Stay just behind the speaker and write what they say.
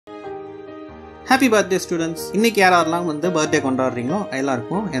Happy birthday students. இன்னைக்கு யாரெல்லாம் birthday கொண்டாடுறீங்களோ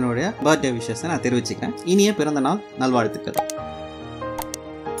எல்லாருக்கும் என்னுடைய பர்த்டே விஷஸை நான் தெரிவிச்சுக்கிறேன். இனிய பிறந்த நாள் நல்வாழ்த்துக்கள்.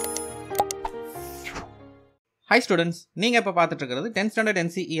 ஹாய் ஸ்டூடெண்ட்ஸ், நீங்கள் இப்போ பார்த்துட்டு இருக்கிறது 10th standard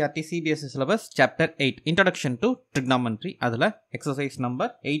NCERT CBSE syllabus chapter 8 introduction to trigonometry. அதில் எக்ஸசைஸ்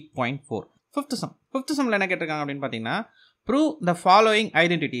நம்பர் 8.4 ஃபிஃப்த் சம்மில் என்ன கேட்டிருக்காங்க அப்படின்னு பார்த்தீங்கன்னா, prove the following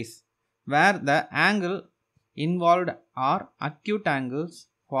identities where the angle involved R acute angles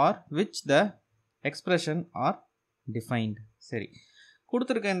for which the expression R defined. சரி,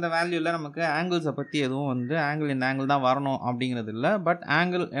 கொடுத்துருக்க இந்த வேல்யூவில் நமக்கு ஆங்கிள்ஸை பற்றி எதுவும் ஆங்கிள் இந்த ஆங்கிள் தான் வரணும் அப்படிங்கிறது இல்லை. பட்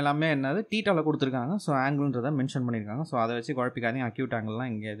ஆங்கிள் எல்லாமே என்னது டீட்டாவில் கொடுத்துருக்காங்க. ஸோ ஆங்கிள்ன்றதை மென்ஷன் பண்ணியிருக்காங்க. ஸோ அதை வச்சு குழப்பிக்காதீங்க. அக்யூட் ஆங்கிள்லாம்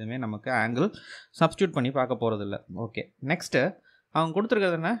இங்கே எதுவுமே நமக்கு ஆங்கிள் சப்ஸ்டியூட் பண்ணி பார்க்க போகிறது இல்லை. ஓகே, நெக்ஸ்ட்டு அவங்க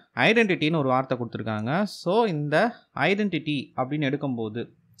கொடுத்துருக்கிறது என்ன, ஐடென்டிட்டின்னு ஒரு வார்த்தை கொடுத்துருக்காங்க. ஸோ இந்த ஐடென்டிட்டி அப்படின்னு எடுக்கும்போது,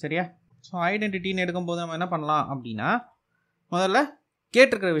 சரியா, ஸோ ஐடென்டிட்டின்னு எடுக்கும்போது நம்ம என்ன பண்ணலாம் அப்படின்னா, முதல்ல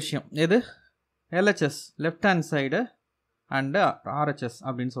கேட்டிருக்கிற விஷயம் எது, LHS left hand side and RHS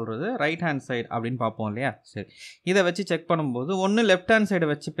அப்படின்னு சொல்கிறது ரைட் ஹேண்ட் சைடு அப்படின்னு பார்ப்போம் இல்லையா. சரி, இதை வச்சு செக் பண்ணும்போது ஒன்று லெஃப்ட் ஹேண்ட் சைடை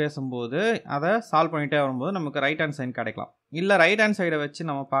வச்சு பேசும்போது அதை சால்வ் பண்ணிகிட்டே வரும்போது நமக்கு ரைட் ஹேண்ட் சைடு கிடைக்கலாம். இல்லை ரைட் ஹேண்ட் சைடை வச்சு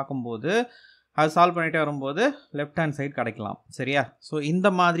நம்ம பார்க்கும்போது அது சால்வ் பண்ணிகிட்டே வரும்போது லெஃப்ட் ஹேண்ட் சைடு கிடைக்கலாம். சரியா, ஸோ இந்த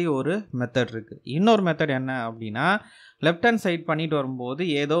மாதிரி ஒரு மெத்தட் இருக்குது. இன்னொரு மெத்தட் என்ன அப்படின்னா, லெஃப்ட் ஹேண்ட் சைடு பண்ணிட்டு வரும்போது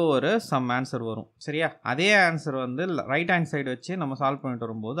ஏதோ ஒரு சம் ஆன்சர் வரும். சரியா, அதே ஆன்சர் ரைட் ஹேண்ட் சைடு வச்சு நம்ம சால்வ் பண்ணிட்டு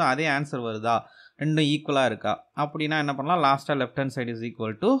வரும்போது அதே ஆன்சர் வருதா, ரெண்டும் ஈக்குவலாக இருக்கா அப்படின்னா என்ன பண்ணலாம், லாஸ்ட்டாக left hand side is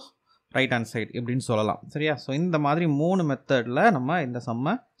equal to right hand side இப்படின்னு சொல்லலாம். சரியா, ஸோ இந்த மாதிரி 3 மெத்தடில் நம்ம இந்த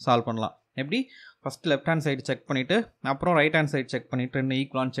சம்மை சால்வ் பண்ணலாம். எப்படி, first left hand side check பண்ணிவிட்டு அப்புறம் ரைட் ஹேண்ட் சைடு செக் பண்ணிவிட்டு ரெண்டு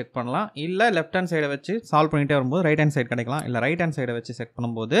ஈக்குவலான்னு செக் பண்ணலாம். இல்லை லெஃப்ட் ஹேண்ட் சைடை வச்சு சால்வ் பண்ணிகிட்டே வரும்போது ரைட் ஹேண்ட் சைடு கிடைக்கலாம். இல்லை ரைட் ஹேண்ட் சைடை வச்சு செக்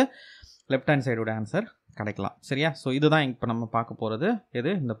பண்ணும்போது லெஃப்ட் ஹேண்ட் சைடோட ஆன்சர் கிடைக்கலாம். சரியா, ஸோ இதுதான் இப்போ நம்ம பார்க்க போகிறது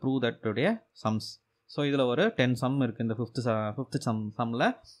எது, இந்த ப்ரூவ் தட்டுடைய சம்ஸ். ஸோ இதில் ஒரு 10 சம் இருக்குது. இந்த ஃபிஃப்த்து சம்மில்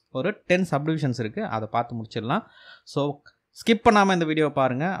ஒரு 10 சப்டிவிஷன்ஸ் இருக்குது. அதை பார்த்து முடிச்சிடலாம். ஸோ ஸ்கிப் பண்ணாமல் இந்த வீடியோவை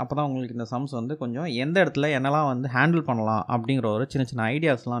பாருங்கள். அப்போ தான் உங்களுக்கு இந்த சம்ஸ் கொஞ்சம் எந்த இடத்துல என்னெல்லாம் ஹேண்டில் பண்ணலாம் அப்படிங்கிற ஒரு சின்ன சின்ன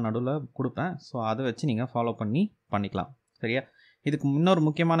ஐடியாஸ்லாம் நடுவில் கொடுப்பேன். ஸோ அதை வச்சு நீங்கள் ஃபாலோ பண்ணிக்கலாம். சரியா, இதுக்கு இன்னொரு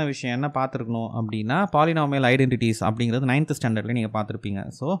முக்கியமான விஷயம் என்ன பார்த்துருக்கணும் அப்படின்னா, பாலினாமியல் ஐடென்டிட்டிஸ் அப்படிங்கிறது 9th ஸ்டாண்டர்டில் நீங்கள் பார்த்துருப்பீங்க.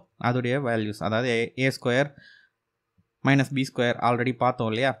 ஸோ அதோடைய வேல்யூஸ், அதாவது A² - B² ஆல்ரெடி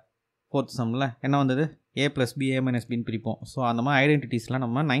பார்த்தோம் இல்லையா. 4th சம்மில் என்ன வந்தது, A + B A - Bன்னு பிரிப்போம். ஸோ அந்த மாதிரி ஐடென்டிட்டிஸ்லாம்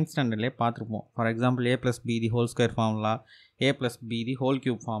நம்ம 9th ஸ்டாண்டர்ட்லேயே பார்த்துருப்போம். For example A + B the whole square formula, A + B the whole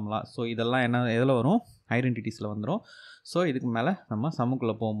cube formula. So இதெல்லாம் என்ன எதில் வரும், ஐடென்டிட்டிஸில் வந்துடும். ஸோ இதுக்கு மேலே நம்ம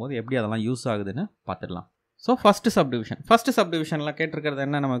சம்முக்குள்ளே போகும்போது எப்படி அதெல்லாம் யூஸ் ஆகுதுன்னு பார்த்துடலாம். ஸோ ஃபஸ்ட்டு சப்டிவிஷனில் கேட்டிருக்கிறது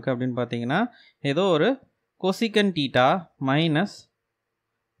என்ன நமக்கு அப்படின்னு பார்த்தீங்கன்னா, ஏதோ ஒரு கொசிகன் தீட்டா மைனஸ்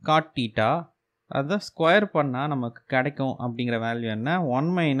காட் தீட்டா அதை ஸ்கொயர் பண்ணால் நமக்கு கிடைக்கும் அப்படிங்கிற வேல்யூ என்ன, 1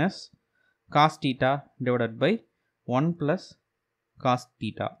 - cos θ டிவைடட் பை 1 + cos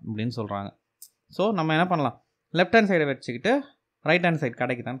θ அப்படின்னு சொல்கிறாங்க. ஸோ நம்ம என்ன பண்ணலாம், லெஃப்ட் ஹேண்ட் சைடை வச்சுக்கிட்டு right hand side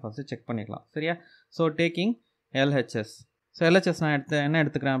கிடைக்குதான்னு first check பண்ணிக்கலாம். சரியா, so taking LHS. So LHS நான் என்ன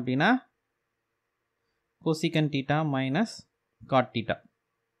எடுத்துக்கிறேன் அப்படின்னா, cosecant θ minus cot θ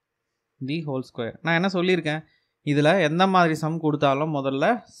the whole square. நான் என்ன சொல்லியிருக்கேன், இதில் எந்த மாதிரி சம் கொடுத்தாலும் முதல்ல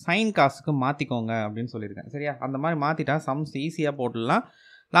சைன் காசுக்கு மாற்றிக்கோங்க அப்படின்னு சொல்லியிருக்கேன். சரியா, அந்த மாதிரி மாற்றிட்டா சம்ஸ் ஈஸியாக போட்டுடலாம்.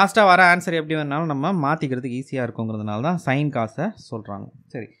 லாஸ்ட்டாக வர ஆன்சர் எப்படி வேணாலும் நம்ம மாற்றிக்கிறதுக்கு ஈஸியாக இருக்குங்கிறதுனால தான் சைன் காசை சொல்கிறாங்க.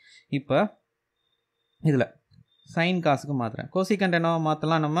 சரி, இப்போ இதில் சைன் காசுக்கு மாற்றுறேன். கோசிகண்ட் என்னவா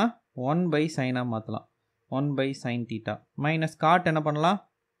மாற்றலாம், நம்ம 1/sin மாற்றலாம். 1/sin θ மைனஸ் காட் என்ன பண்ணலாம்,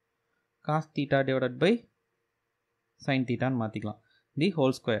 cos θ டிவைடட் பை sin θன்னு மாற்றிக்கலாம், தி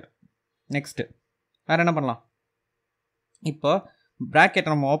ஹோல் ஸ்கொயர். நெக்ஸ்ட்டு வேறு என்ன பண்ணலாம், இப்போ ப்ராக்கெட்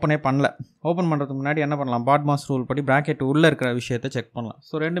நம்ம ஓப்பனே பண்ணல. ஓப்பன் பண்ணுறதுக்கு முன்னாடி என்ன பண்ணலாம், பாட்மாஸ் ரூல் படி ப்ராக்கெட் உள்ளே இருக்கிற விஷயத்தை செக் பண்ணலாம்.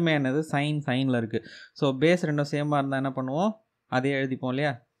 ஸோ ரெண்டுமே என்னது, சைனில் இருக்குது. ஸோ பேஸ் ரெண்டும் சேமாக இருந்தால் என்ன பண்ணுவோம், அதே எழுதிப்போம்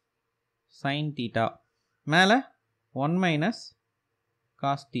இல்லையா, sin θ மேலே 1 -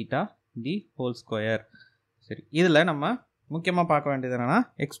 cos θ தி ஹோல் ஸ்கொயர். சரி, இதில் நம்ம முக்கியமாக பார்க்க வேண்டியது என்னென்னா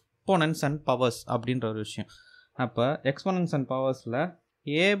எக்ஸ்போனன்ட்ஸ் அண்ட் பவர்ஸ் அப்படின்ற ஒரு விஷயம். அப்போ exponents and பவர்ஸில்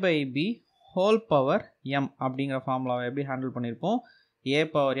A/B whole power m அப்படிங்கிற ஃபார்முலாவை எப்படி ஹேண்டில் பண்ணியிருப்போம்,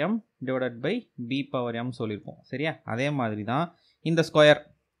 A/m டிவைடட் பை B/m சொல்லியிருப்போம். சரியா, அதே மாதிரி தான் இந்த ஸ்கொயர்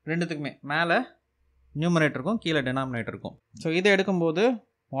ரெண்டுத்துக்குமே மேலே நியூமரேட்டருக்கும் கீழே டினாமினேட்டருக்கும். ஸோ இதை எடுக்கும்போது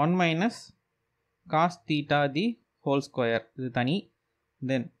 1 - cos θ தி ஹோல் ஸ்கொயர் இது தனி,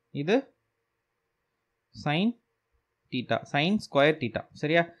 தென் இது sin θ, sin ஸ்கொயர் θ.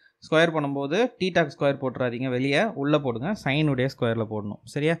 சரியா, ஸ்கொயர் பண்ணும்போது தீட்டாக்கு ஸ்கொயர் போட்டுறாதீங்க, வெளியே உள்ளே போடுங்க, சைனுடைய ஸ்கொயரில் போடணும்.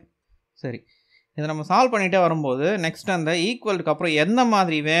 சரியா, சரி, இதை நம்ம சால்வ் பண்ணிகிட்டே வரும்போது நெக்ஸ்ட் அந்த ஈக்குவலுக்கு அப்புறம் எந்த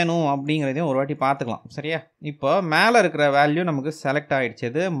மாதிரி வேணும் அப்படிங்கிறதையும் ஒரு வாட்டி பார்த்துக்கலாம். சரியா? இப்போ மேலே இருக்கிற வேல்யூ நமக்கு செலக்ட் ஆகிடுச்சு.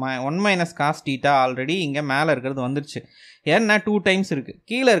 இது 1 - cos θ ஆல்ரெடி இங்கே மேலே இருக்கிறது வந்துடுச்சு. ஏன்னா 2 டைம்ஸ் இருக்குது.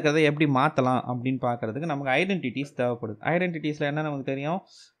 கீழே இருக்கிறத எப்படி மாற்றலாம் அப்படின்னு பார்க்குறதுக்கு நமக்கு ஐடென்டிட்டிஸ் தேவைப்படுது. ஐடென்டிட்டிஸில் என்ன நமக்கு தெரியும்?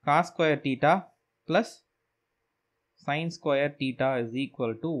 cos square θ plus sin square θ is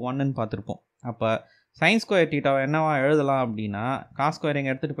equal to 1ன்னு பார்த்துருப்போம். அப்போ sin ஸ்கொயர் θ என்னவா எழுதலாம் அப்படின்னா cos ஸ்கொயர்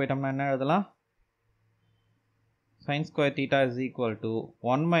இங்கே எடுத்துகிட்டு போயிட்டோம்னா என்ன எழுதலாம்? sin square theta is equal to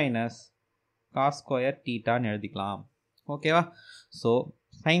 1 - cos square theta ன்னு எழுதிக்கலாம். ஓகேவா? ஸோ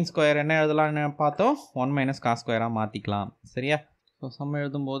sin square என்ன எழுதலாம்னு பார்த்தோம்? 1 - cos square மாற்றிக்கலாம். சரியா? ஸோ சம்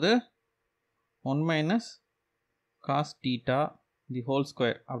எழுதும்போது 1 - cos theta the whole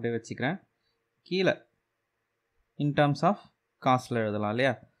square அப்படியே வச்சுக்கிறேன். கீழே in terms of cosல எழுதலாம்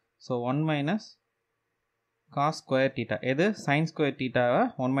இல்லையா? ஸோ 1 - cos square theta எது? sin square thetaவை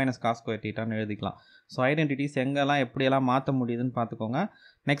 1 - cos square thetaன்னு எழுதிக்கலாம். ஸோ ஐடென்டிட்டிஸ் எங்கெல்லாம் எப்படியெல்லாம் மாற்ற முடியுதுன்னு பார்த்துக்கோங்க.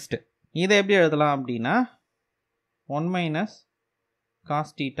 நெக்ஸ்ட்டு இதை எப்படி எழுதலாம் அப்படின்னா 1 - cos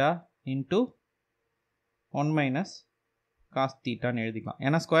theta இன்ட்டு 1 - cos thetaன்னு எழுதிக்கலாம்.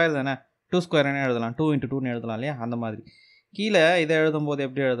 ஏன்னா ஸ்கொயர் தானே, 2 ஸ்கொயர் என்ன எழுதலாம்? 2 × 2ன்னு எழுதலாம் இல்லையா? அந்த மாதிரி கீழே இதை எழுதும்போது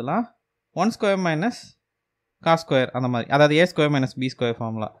எப்படி எழுதலாம்? 1 ஸ்கொயர் மைனஸ் காஸ் ஸ்கொயர் அந்த மாதிரி, அதாவது a square minus b square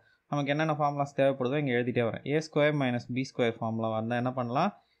formula. நமக்கு என்னென்ன ஃபார்முலாஸ் தேவைப்படுதோ இங்கே எழுதிட்டே வரேன். a square minus b square formula வந்தால் என்ன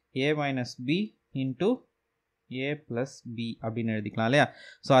பண்ணலாம்? a minus b into a plus b அப்படின்னு எழுதிக்கலாம் இல்லையா?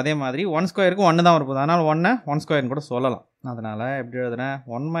 ஸோ அதே மாதிரி 1 ஸ்கொயருக்கு 1 தான் வரப்போகுது. அதனால் 1 ஸ்கொயர்னு கூட சொல்லலாம். அதனால் எப்படி எழுதுறேன்?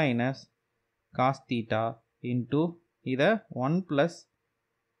 1 - cos θ இன்ட்டு இதை 1 +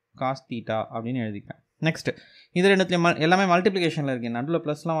 cos θ அப்படின்னு எழுதிக்கிறேன். நெக்ஸ்ட்டு இது ரெண்டுத்துலையும் எல்லாமே மல்டிப்ளிகேஷனில் இருக்குது. நடுவில்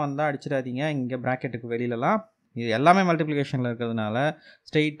ப்ளஸ்லாம் வந்தால் அடிச்சிடாதீங்க. இங்கே ப்ராக்கெட்டுக்கு வெளியிலலாம் இது எல்லாமே மல்டிப்ளிகேஷனில் இருக்கிறதுனால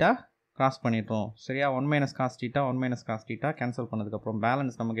ஸ்ட்ரெயிட்டாக கிராஸ் பண்ணிட்டோம். சரியா? 1 - cos θ 1 - cos θ கேன்சல் பண்ணதுக்கப்புறம்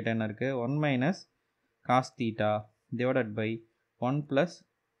பேலன்ஸ் நம்மக்கிட்ட என்ன இருக்குது? 1 - cos θ divided by 1 +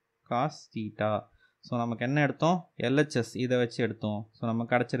 cos θ. So நமக்கு என்ன எடுத்தோம்? LHS இதை வச்சு எடுத்தோம். ஸோ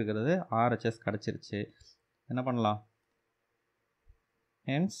நமக்கு கிடச்சிருக்கிறது RHS கிடச்சிருச்சு. என்ன பண்ணலாம்?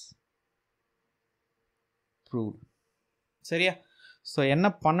 Hence proved. சரியா? ஸோ என்ன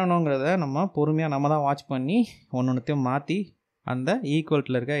பண்ணணுங்கிறத நம்ம பொறுமையாக நம்ம தான் வாட்ச் பண்ணி ஒன்றுத்தையும் மாற்றி அந்த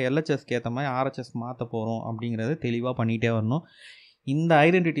ஈக்குவல்ட்டில் இருக்க LHSக்கு ஏற்ற மாதிரி RHS மாற்ற போகிறோம் அப்படிங்கிறது தெளிவாக பண்ணிகிட்டே வரணும். இந்த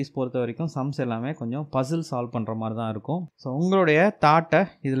ஐடென்டிட்டிஸ் பொறுத்த வரைக்கும் சம்ஸ் எல்லாமே கொஞ்சம் பசில் சால்வ் பண்ணுற மாதிரி தான் இருக்கும். ஸோ உங்களுடைய தாட்டை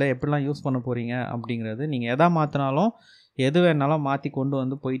இதில் எப்படிலாம் யூஸ் பண்ண போகிறீங்க அப்படிங்கிறது நீங்கள் எதா மாற்றினாலும் எது வேணாலும் மாற்றி கொண்டு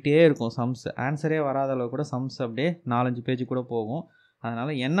வந்து போயிட்டே இருக்கும். சம்ஸ் ஆன்சரே வராத அளவு கூட சம்ஸ் அப்படியே 4-5 பேஜ் கூட போகும்.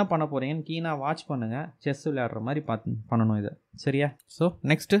 அதனால் என்ன பண்ண போகிறீங்கன்னு கீனாக வாட்ச் பண்ணுங்கள். செஸ் விளையாடுற மாதிரி பண்ணணும் இதை. சரியா? ஸோ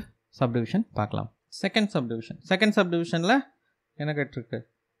நெக்ஸ்ட்டு சப்டிவிஷன் பார்க்கலாம். செகண்ட் சப்டிவிஷனில் என்ன கேட்டிருக்கு?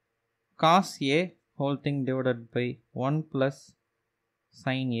 cos a whole thing divided by 1 +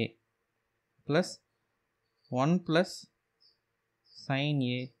 sin a plus 1 + sin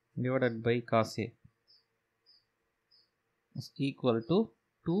a divided by cos a is equal to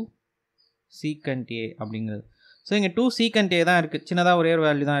 2 secant a அப்படிங்கிறது. ஸோ இங்கே 2 secant a தான் இருக்குது. சின்னதாக ஒரே ஒரு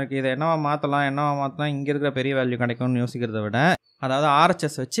வேல்யூ தான் இருக்குது. இதை என்னவா மாற்றலாம் இங்கே இருக்கிற பெரிய வேல்யூ கிடைக்கும்னு யோசிக்கிறத விட, அதாவது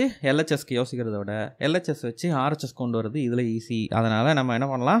RHS வச்சு LHSக்கு யோசிக்கிறத விட LHS வச்சு RHS கொண்டு வரது இதில் ஈஸி. அதனால் நம்ம என்ன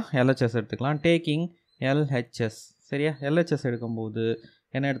பண்ணலாம்? LHS எடுத்துக்கலாம். Taking LHS. சரியா? LHS எடுக்கும்போது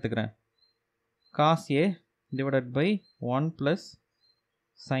என்ன எடுத்துக்கிறேன்? cos a divided by 1 +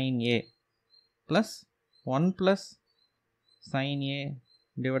 sin a plus 1 + sin a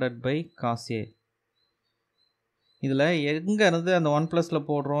divided by cos a. இதில் எங்கே இருந்து அந்த 1+ல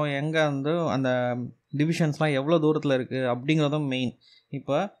போடுறோம், எங்கே வந்து அந்த டிவிஷன்ஸ்லாம் எவ்வளோ தூரத்தில் இருக்குது அப்படிங்கிறதும் மெயின்.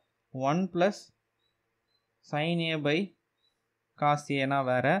 இப்போ 1 + sin a by cos a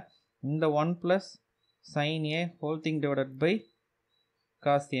வேறு, இந்த 1 + sin a whole thing divided by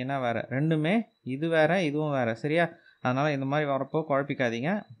cos a வேறு. ரெண்டுமே இது வேறு இதுவும் வேறு. சரியா? அதனால் இந்த மாதிரி வரப்போ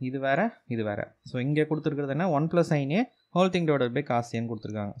குழப்பிக்காதீங்க. இது வேறு இது வேறு. ஸோ இங்கே கொடுத்துருக்கிறது என்ன? 1 + sin a whole thing divided by cos a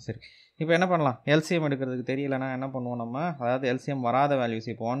கொடுத்துருக்காங்க. சரி, இப்போ என்ன பண்ணலாம்? LCM எடுக்கிறதுக்கு தெரியலனா என்ன பண்ணுவோம் நம்ம? அதாவது LCM வராத வேல்யூஸ்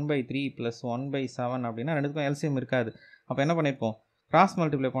இப்போ 1/3 + 1/7 அப்படின்னா ரெண்டுத்துக்கும் LCM இருக்காது. அப்போ என்ன பண்ணியிருப்போம்? கிராஸ்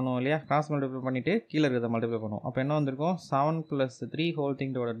மல்டிப்ளை பண்ணுவோம் இல்லையா? கிராஸ் மல்டிப்ளை பண்ணிவிட்டு கீழே இருக்கிறத மல்டிப்ளை பண்ணுவோம். அப்போ என்ன வந்திருக்கும்? 7 + 3 ஹோல்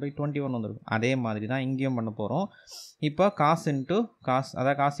திங் டிவைடட் பை 21 வந்திருக்கும். அதே மாதிரி தான் இங்கேயும் பண்ண போகிறோம். இப்போ cos இன்ட்டு cos,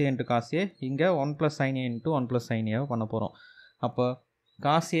 அதாவது cos a into cos a, இங்கே 1 + sin a into 1 + sin a பண்ண போகிறோம். அப்போ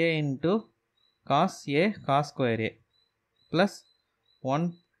cos a into cos a cos square a plus 1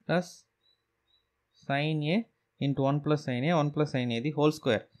 + sin a into 1 + sin a 1 + sin a the whole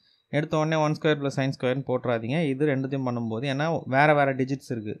square. எடுத்த உடனே 1 square + sin ஸ்கொயர்னு போட்டுறாதீங்க. இது ரெண்டுத்தையும் பண்ணும்போது ஏன்னா வேறு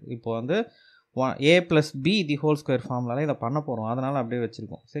டிஜிட்ஸ் இருக்குது. இப்போ வந்து a + b the whole square ஃபார்முலாவில் இதை பண்ண போகிறோம். அதனால் அப்படியே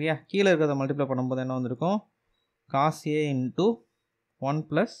வச்சுருக்கோம். சரியா? கீழே இருக்கிறத மல்டிப்ளை பண்ணும்போது என்ன வந்திருக்கும்? cos a into 1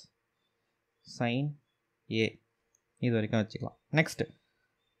 + sin a இது வரைக்கும் வச்சுக்கலாம். நெக்ஸ்ட்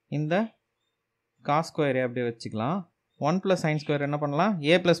இந்த cos square a அப்படியே வச்சுக்கலாம். 1 plus sin square என்ன பண்ணலாம்,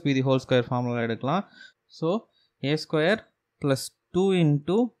 a plus b the whole square formula எடுக்கலாம். So a square plus 2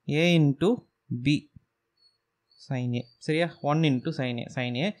 into a into b sin a, சரியா? 1 into sin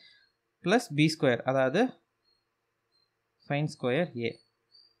a plus b square அதாவது sin square a.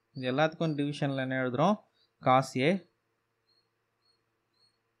 இது எல்லாத்துக்கும் டிவிஷனில் என்ன எழுதுகிறோம், cos a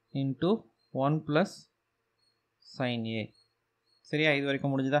into 1 plus sin a. சரியா? இது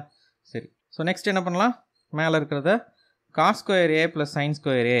வரைக்கும் முடிஞ்சுதா? சரி. ஸோ நெக்ஸ்ட் என்ன பண்ணலாம், மேலே இருக்கிறத cos square a plus sin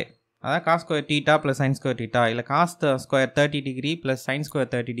square a, அதாவது cos square theta plus sin square theta, இல்லை cos square 30 degree plus sin square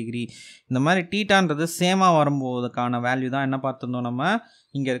 30 degree, இந்த மாதிரி தீட்டான்றது சேமாக வரும்போதுக்கான வேல்யூ தான் என்ன பார்த்துருந்தோம், நம்ம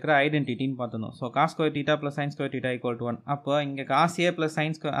இங்கே இருக்கிற ஐடென்டிட்டின்னு பார்த்துருந்தோம். So cos square theta plus sin square theta equal to 1. அப்போ இங்கே cos a plus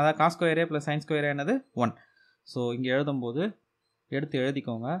sin square, அதாவது cos square a plus sin square a என்னது 1. ஸோ இங்கே எழுதும்போது எடுத்து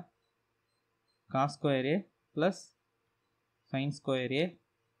எழுதிக்கோங்க, cos square a plus sin square a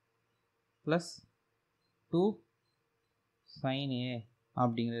plus 2 sin a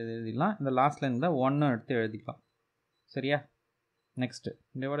அப்படிங்கிறது எழுதிடலாம். இந்த லாஸ்ட்ல இந்த 1 எடுத்து எழுதிக்கலாம். சரியா? Next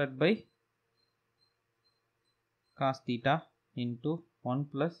divided by cos theta into 1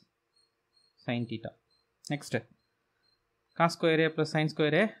 plus sin theta. Next cos square a plus sin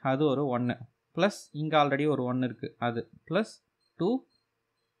square a அது ஒரு 1 ப்ளஸ் இங்கே ஆல்ரெடி ஒரு 1 இருக்குது அது plus 2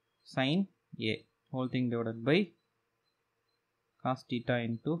 sin a whole thing divided by cos theta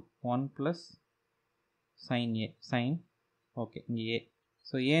into 1 plus sin a sin, okay இங்கே a.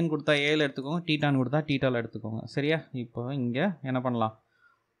 So ஏன்னு கொடுத்தா ஏல எடுத்துக்கோங்க, டீட்டான்னு கொடுத்தா டீட்டாவில் எடுத்துக்கோங்க. சரியா? இப்போ இங்கே என்ன பண்ணலாம்,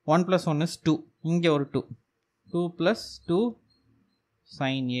 1 plus 1 is 2, இங்கே ஒரு 2 plus 2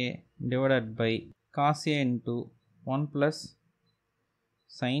 sin a divided by cos a into 1 plus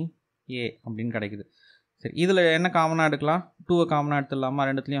sin a அப்படின்னு கிடைக்குது. சரி, இதில் என்ன காமனாக எடுக்கலாம், 2 காமனாக எடுத்துடலாமா,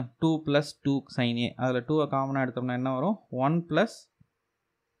 ரெண்டுத்துலையும் 2 plus 2 sin a, அதில் 2 காமனாக எடுத்தோம்னா என்ன வரும், 1 plus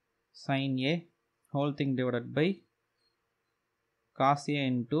sin a whole thing divided by cos a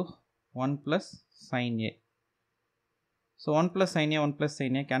into 1 plus sin a. So 1 plus sin a 1 plus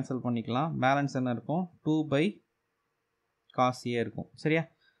sin a cancel பண்ணிக்கலாம். பேலன்ஸ் என்ன இருக்கும், 2 by cos a இருக்கும். சரியா?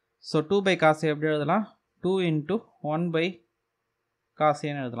 ஸோ 2 by cos a எப்படி எழுதலாம், 2 into 1 by cos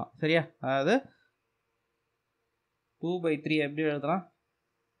a எழுதலாம். சரியா? அதாவது 2 by 3 எப்படி எழுதலாம்,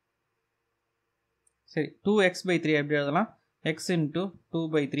 சரி 2x by 3 எப்படி எழுதலாம், x into 2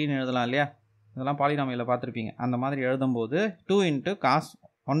 by 3 எழுதலாம் இல்லையா? இதெல்லாம் பாலினாமியலில் பார்த்துருப்பீங்க. அந்த மாதிரி எழுதும்போது 2 into cos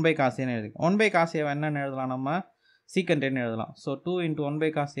 1 by cos a எழுதி 1 by cos a என்னன்னு எழுதலாம், நம்ம secant a எழுதலாம். So 2 into 1 by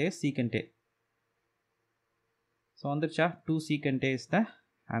cos a secant a. So வந்துருச்சா, 2 secant a is the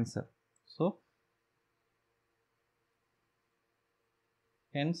answer. So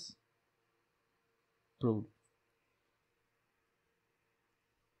hence proved.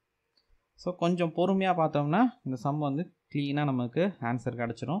 So கொஞ்சம் பொறுமையாக பார்த்தோம்னா இந்த சம் வந்து க்ளீனாக நமக்கு ஆன்சர்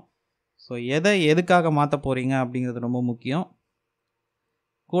கிடச்சிரும். ஸோ எதை எதுக்காக மாற்ற போகிறீங்க அப்படிங்கிறது ரொம்ப முக்கியம்.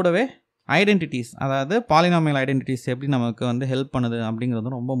 கூடவே ஐடென்டிட்டிஸ், அதாவது பாலினாமியல் ஐடென்டிட்டிஸ் எப்படி நமக்கு வந்து ஹெல்ப் பண்ணுது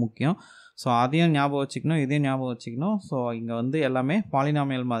அப்படிங்கிறது ரொம்ப முக்கியம். ஸோ அதையும் ஞாபகம் வச்சுக்கணும், இதையும் ஞாபகம் வச்சுக்கணும். ஸோ இங்கே வந்து எல்லாமே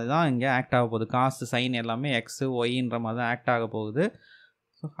பாலினாமியல் மாதிரி தான் இங்கே ஆக்ட் ஆக போகுது. காசு சைன் எல்லாமே எக்ஸு ஒய்ன்ற மாதிரி தான் ஆக்ட் ஆக போகுது.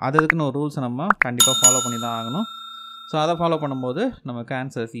 ஸோ அதுக்குன்னு ஒரு ரூல்ஸை நம்ம கண்டிப்பாக ஃபாலோ பண்ணி தான் ஆகணும். ஸோ அதை ஃபாலோ பண்ணும்போது நமக்கு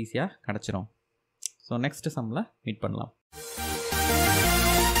ஆன்சர்ஸ் ஈஸியாக கிடச்சிரும். ஸோ நெக்ஸ்ட் சம்மில் மீட் பண்ணலாம்.